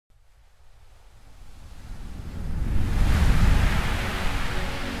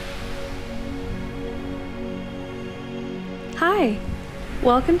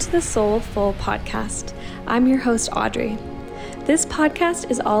Welcome to the Soulful Podcast. I'm your host, Audrey. This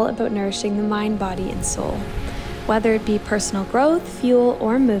podcast is all about nourishing the mind, body, and soul. Whether it be personal growth, fuel,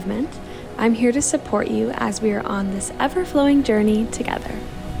 or movement, I'm here to support you as we are on this ever-flowing journey together.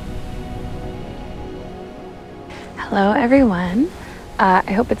 Hello, everyone.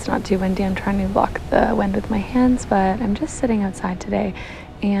 I hope it's not too windy. I'm trying to block the wind with my hands, but I'm just sitting outside today.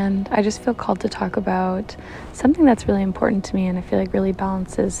 And I just feel called to talk about something that's really important to me and I feel like really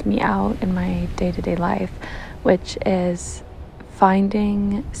balances me out in my day-to-day life, which is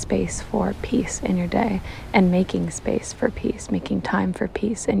finding space for peace in your day and making space for peace, making time for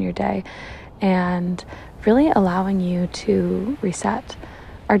peace in your day, and really allowing you to reset.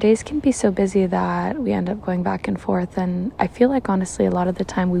 Our days can be so busy that we end up going back and forth, and I feel like honestly a lot of the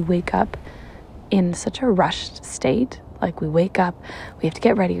time we wake up in such a rushed state. Like we wake up, we have to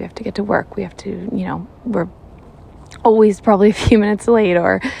get ready, we have to get to work, we have to, we're always probably a few minutes late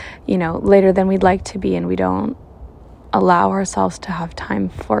or, later than we'd like to be. And we don't allow ourselves to have time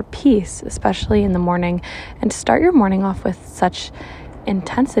for peace, especially in the morning. And to start your morning off with such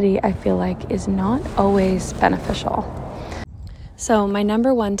intensity, I feel like is not always beneficial. So my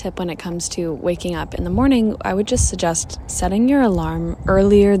number one tip when it comes to waking up in the morning, I would just suggest setting your alarm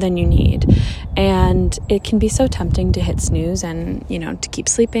earlier than you need. And it can be so tempting to hit snooze and, to keep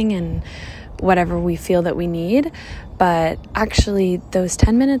sleeping and whatever we feel that we need. But actually, those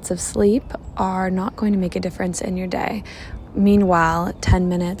 10 minutes of sleep are not going to make a difference in your day. Meanwhile, 10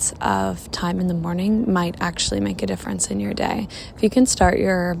 minutes of time in the morning might actually make a difference in your day. If you can start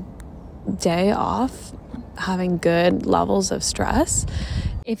your day off having good levels of stress,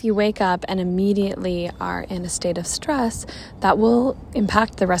 if you wake up and immediately are in a state of stress, that will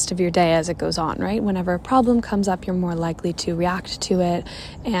impact the rest of your day as it goes on, right? Whenever a problem comes up, you're more likely to react to it.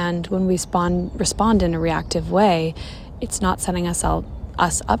 And when we respond in a reactive way, it's not setting us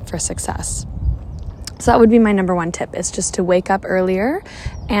up for success. So that would be my number one tip, is just to wake up earlier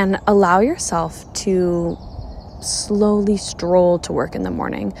and allow yourself to slowly stroll to work in the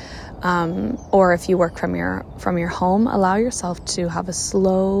morning. Or if you work from your home, allow yourself to have a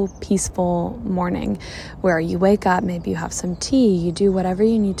slow, peaceful morning where you wake up, maybe you have some tea, you do whatever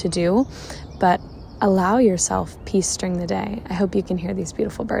you need to do, but allow yourself peace during the day. I hope you can hear these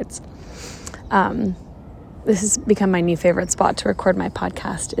beautiful birds. This has become my new favorite spot to record my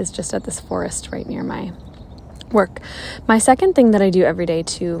podcast, is just at this forest right near my work. My second thing that I do every day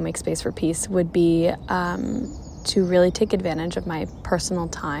to make space for peace would be to really take advantage of my personal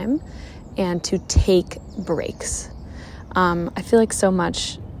time and to take breaks. I feel like so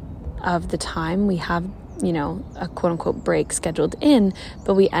much of the time we have, a quote unquote break scheduled in,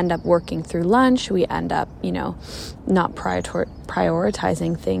 but we end up working through lunch. We end up, not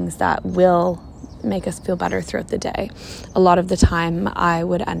prioritizing things that will make us feel better throughout the day. A lot of the time I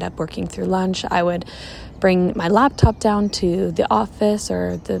would end up working through lunch. I would bring my laptop down to the office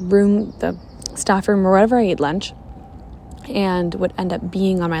or the staff room or wherever I ate lunch, and would end up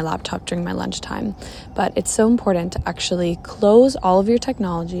being on my laptop during my lunchtime. But it's so important to actually close all of your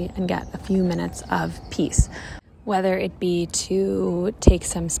technology and get a few minutes of peace, whether it be to take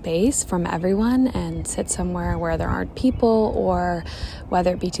some space from everyone and sit somewhere where there aren't people, or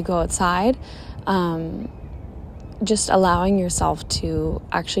whether it be to go outside. Just allowing yourself to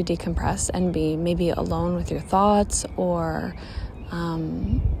actually decompress and be maybe alone with your thoughts, or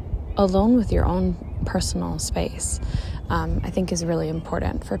alone with your own personal space, I think is really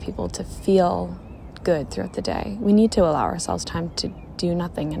important for people to feel good throughout the day. We need to allow ourselves time to do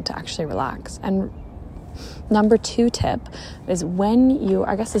nothing and to actually relax. And number two tip is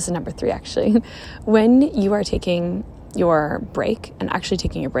I guess this is number three actually, when you are taking your break and actually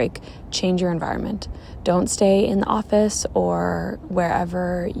taking your break, change your environment. Don't stay in the office or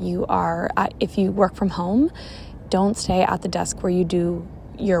wherever you are. If you work from home, don't stay at the desk where you do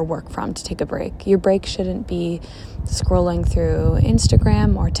your work from to take a break. Your break shouldn't be scrolling through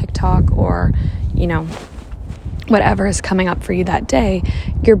Instagram or TikTok or, whatever is coming up for you that day.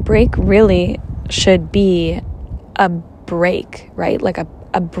 Your break really should be a break, right? Like a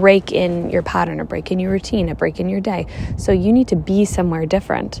break in your pattern, a break in your routine, a break in your day. So you need to be somewhere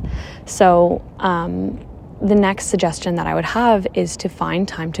different. So, the next suggestion that I would have is to find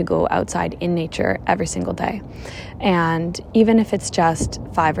time to go outside in nature every single day. And even if it's just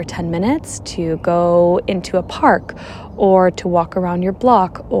 5 or 10 minutes to go into a park or to walk around your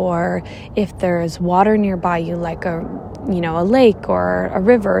block, or if there's water nearby you, like a lake or a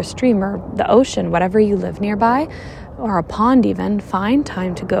river or stream or the ocean, whatever you live nearby, or a pond even, find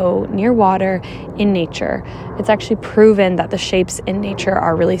time to go near water in nature. It's actually proven that the shapes in nature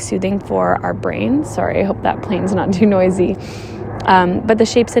are really soothing for our brains. Sorry, I hope that plane's not too noisy. But the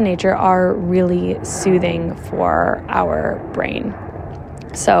shapes in nature are really soothing for our brain.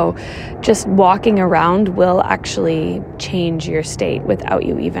 So just walking around will actually change your state without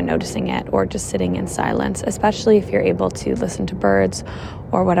you even noticing it, or just sitting in silence, especially if you're able to listen to birds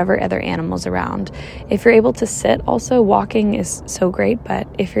or whatever other animals around. If you're able to sit, also walking is so great, but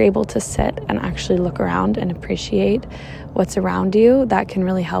if you're able to sit and actually look around and appreciate what's around you, that can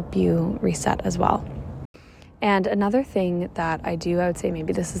really help you reset as well. And another thing that I do, I would say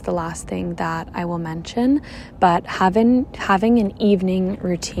maybe this is the last thing that I will mention, but having an evening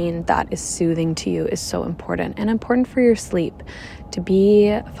routine that is soothing to you is so important, and important for your sleep. To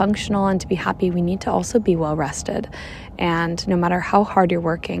be functional and to be happy, we need to also be well rested. And no matter how hard you're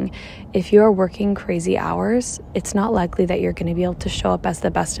working, if you are working crazy hours, it's not likely that you're going to be able to show up as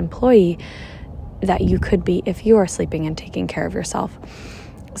the best employee that you could be if you are sleeping and taking care of yourself.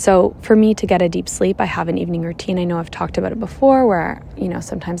 So for me to get a deep sleep, I have an evening routine. I know I've talked about it before where,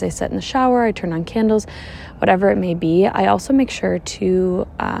 sometimes I sit in the shower, I turn on candles, whatever it may be. I also make sure to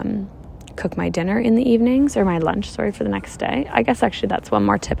cook my dinner in the evenings, or my lunch, for the next day. I guess actually that's one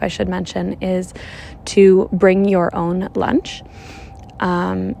more tip I should mention, is to bring your own lunch.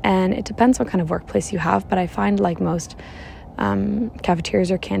 And it depends what kind of workplace you have, but I find like most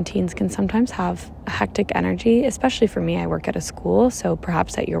cafeterias or canteens can sometimes have a hectic energy, especially for me. I work at a school, so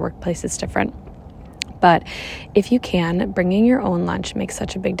perhaps at your workplace it's different. But if you can, bringing your own lunch makes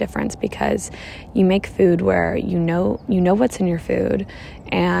such a big difference, because you make food where you know what's in your food,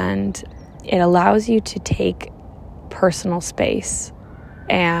 and it allows you to take personal space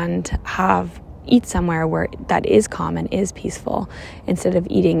and eat somewhere where that is calm and is peaceful, instead of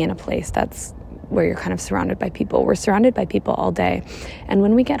eating in a place that's where you're kind of surrounded by people. We're surrounded by people all day. And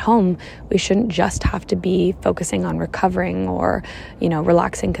when we get home, we shouldn't just have to be focusing on recovering or,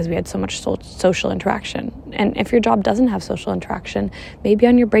 relaxing because we had so much social interaction. And if your job doesn't have social interaction, maybe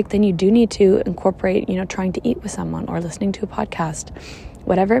on your break, then you do need to incorporate, trying to eat with someone or listening to a podcast,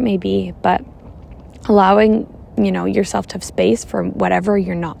 whatever it may be, but allowing, yourself to have space for whatever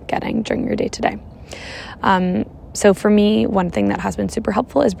you're not getting during your day to day. So for me, one thing that has been super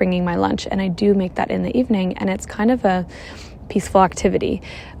helpful is bringing my lunch, and I do make that in the evening, and it's kind of a peaceful activity.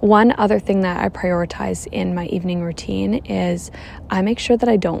 One other thing that I prioritize in my evening routine is I make sure that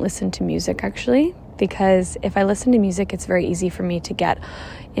I don't listen to music, actually, because if I listen to music, it's very easy for me to get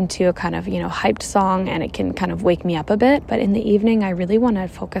into a kind of, hyped song, and it can kind of wake me up a bit. But in the evening, I really want to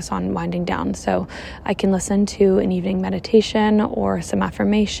focus on winding down. So I can listen to an evening meditation or some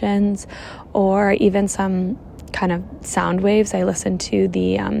affirmations, or even some kind of sound waves. I listen to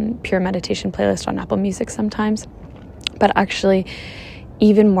the Pure Meditation playlist on Apple Music sometimes. But actually,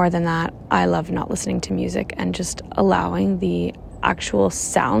 even more than that, I love not listening to music and just allowing the actual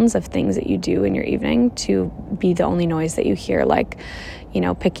sounds of things that you do in your evening to be the only noise that you hear, like,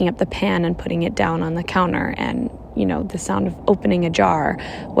 picking up the pan and putting it down on the counter, and, the sound of opening a jar,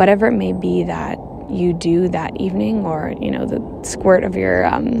 whatever it may be that you do that evening, or, the squirt of your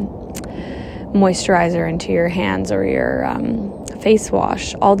moisturizer into your hands, or your face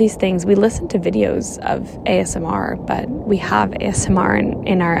wash, all these things. We listen to videos of ASMR, but we have ASMR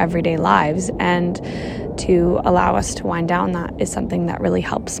in our everyday lives, and to allow us to wind down, that is something that really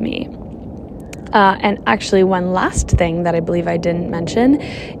helps me. And actually, one last thing that I believe I didn't mention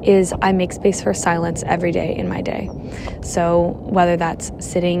is I make space for silence every day in my day. So whether that's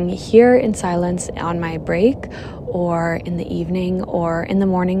sitting here in silence on my break, or in the evening, or in the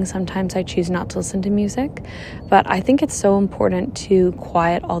morning, sometimes I choose not to listen to music. But I think it's so important to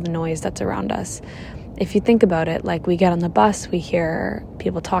quiet all the noise that's around us. If you think about it, like, we get on the bus, we hear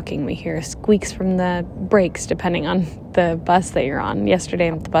people talking, we hear squeaks from the brakes, depending on the bus that you're on.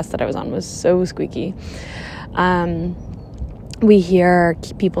 Yesterday, the bus that I was on was so squeaky. We hear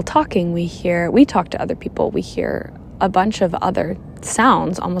people talking, we talk to other people, we hear a bunch of other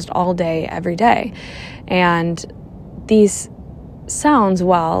sounds almost all day, every day. And these sounds,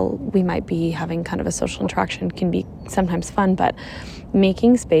 while we might be having kind of a social interaction, can be sometimes fun, but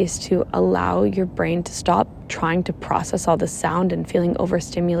making space to allow your brain to stop trying to process all the sound and feeling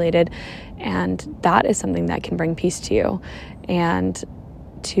overstimulated, and that is something that can bring peace to you. And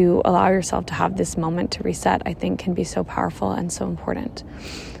to allow yourself to have this moment to reset, I think, can be so powerful and so important.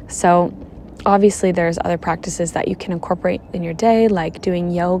 So obviously there's other practices that you can incorporate in your day, like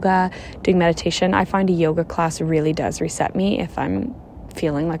doing yoga, doing meditation. I find a yoga class really does reset me if I'm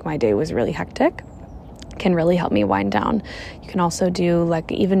feeling like my day was really hectic. Can really help me wind down. You can also do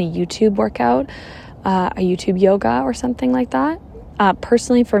like even a YouTube workout, a YouTube yoga or something like that.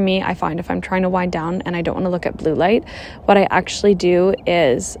 Personally, for me, I find if I'm trying to wind down and I don't want to look at blue light, what I actually do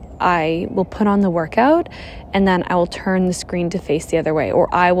is I will put on the workout and then I will turn the screen to face the other way,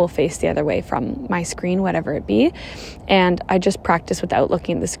 or I will face the other way from my screen, whatever it be. And I just practice without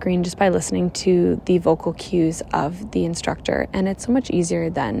looking at the screen, just by listening to the vocal cues of the instructor. And it's so much easier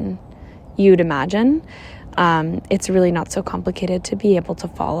than you'd imagine. It's really not so complicated to be able to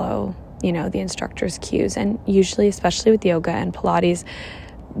follow the instructor's cues. And usually, especially with yoga and Pilates,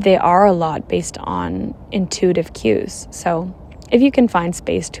 they are a lot based on intuitive cues. So if you can find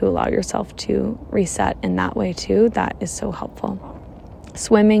space to allow yourself to reset in that way too, that is so helpful.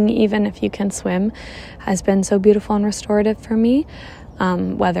 Swimming, even if you can swim, has been so beautiful and restorative for me.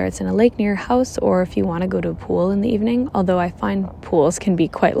 Whether it's in a lake near your house or if you want to go to a pool in the evening, although I find pools can be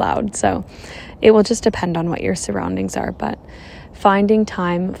quite loud. So it will just depend on what your surroundings are. But finding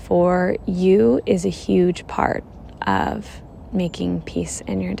time for you is a huge part of making peace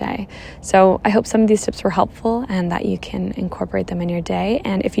in your day. So I hope some of these tips were helpful and that you can incorporate them in your day.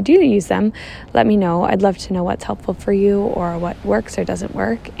 And if you do use them, let me know. I'd love to know what's helpful for you or what works or doesn't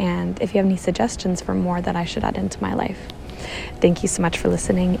work. And if you have any suggestions for more that I should add into my life. Thank you so much for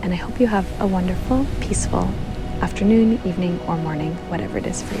listening, and I hope you have a wonderful, peaceful afternoon, evening, or morning, whatever it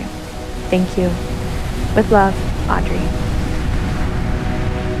is for you. Thank you. With love, Audrey.